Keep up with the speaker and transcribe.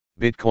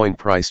Bitcoin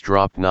price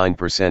dropped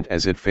 9%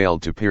 as it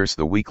failed to pierce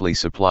the weekly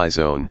supply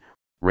zone,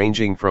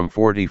 ranging from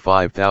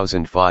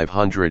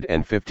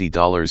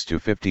 $45,550 to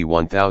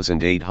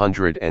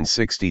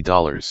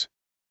 $51,860.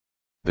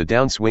 The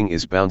downswing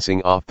is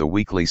bouncing off the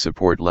weekly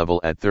support level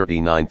at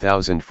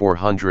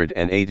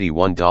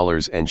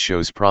 $39,481 and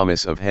shows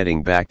promise of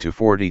heading back to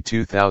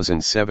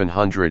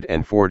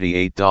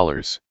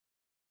 $42,748.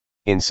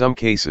 In some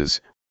cases,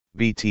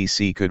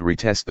 BTC could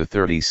retest the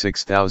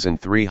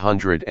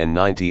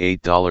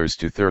 $36,398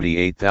 to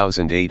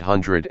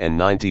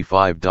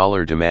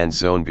 $38,895 demand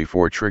zone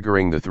before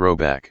triggering the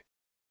throwback.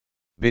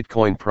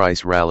 Bitcoin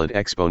price rallied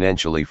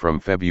exponentially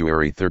from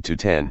February 3 to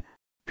 10,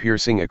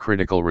 piercing a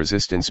critical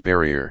resistance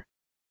barrier.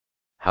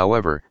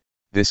 However,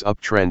 this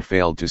uptrend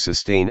failed to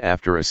sustain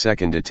after a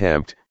second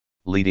attempt,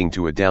 leading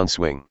to a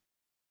downswing.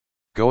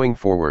 Going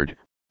forward,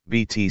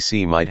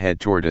 BTC might head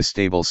toward a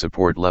stable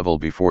support level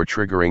before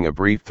triggering a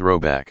brief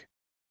throwback.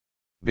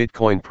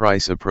 Bitcoin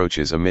price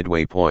approaches a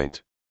midway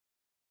point.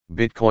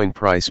 Bitcoin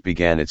price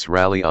began its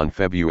rally on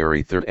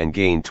February 3 and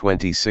gained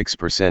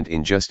 26%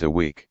 in just a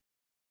week.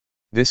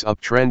 This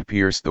uptrend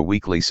pierced the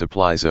weekly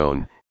supply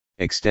zone,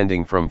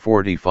 extending from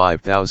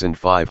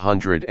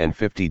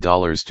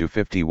 $45,550 to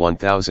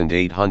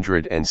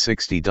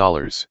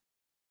 $51,860.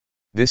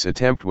 This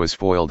attempt was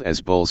foiled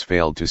as bulls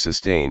failed to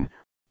sustain,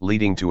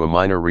 leading to a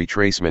minor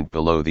retracement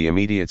below the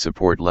immediate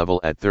support level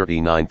at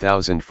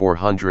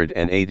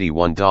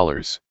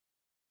 $39,481.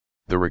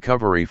 The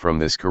recovery from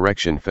this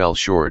correction fell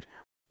short,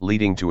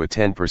 leading to a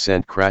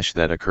 10% crash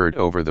that occurred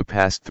over the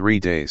past 3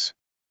 days.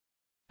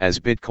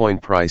 As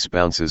Bitcoin price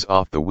bounces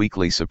off the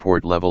weekly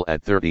support level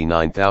at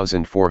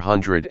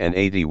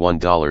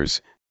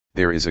 $39,481,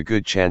 there is a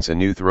good chance a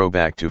new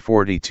throwback to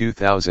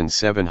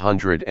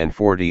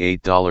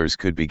 $42,748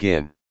 could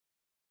begin.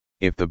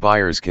 If the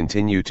buyers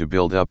continue to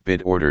build up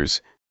bid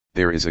orders,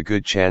 there is a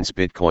good chance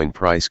Bitcoin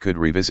price could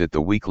revisit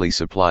the weekly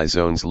supply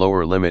zone's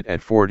lower limit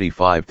at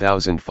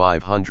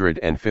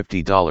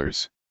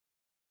 $45,550.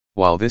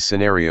 While this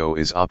scenario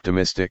is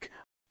optimistic,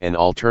 an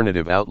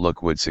alternative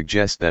outlook would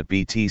suggest that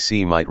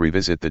BTC might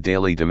revisit the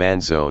daily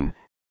demand zone,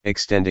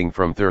 extending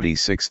from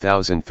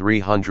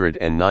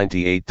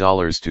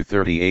 $36,398 to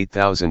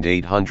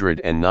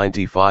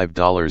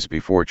 $38,895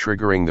 before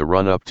triggering the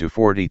run-up to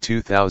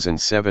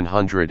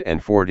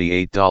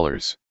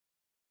 $42,748.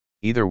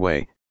 Either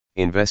way,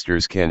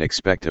 investors can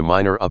expect a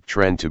minor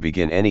uptrend to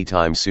begin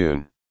anytime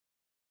soon.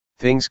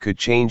 Things could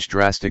change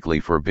drastically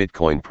for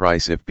Bitcoin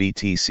price if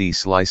BTC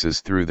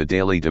slices through the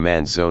daily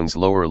demand zone's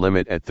lower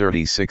limit at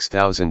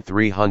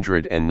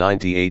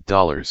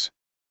 $36,398.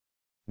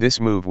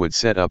 This move would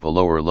set up a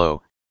lower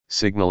low,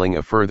 signaling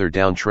a further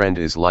downtrend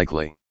is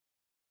likely.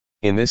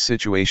 In this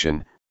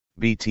situation,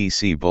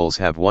 BTC bulls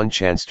have one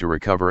chance to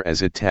recover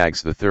as it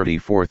tags the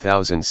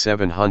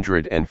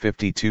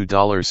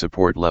 $34,752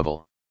 support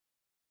level.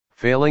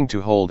 Failing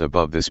to hold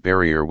above this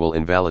barrier will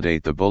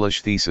invalidate the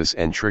bullish thesis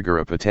and trigger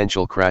a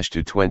potential crash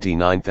to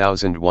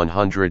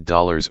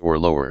 $29,100 or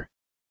lower.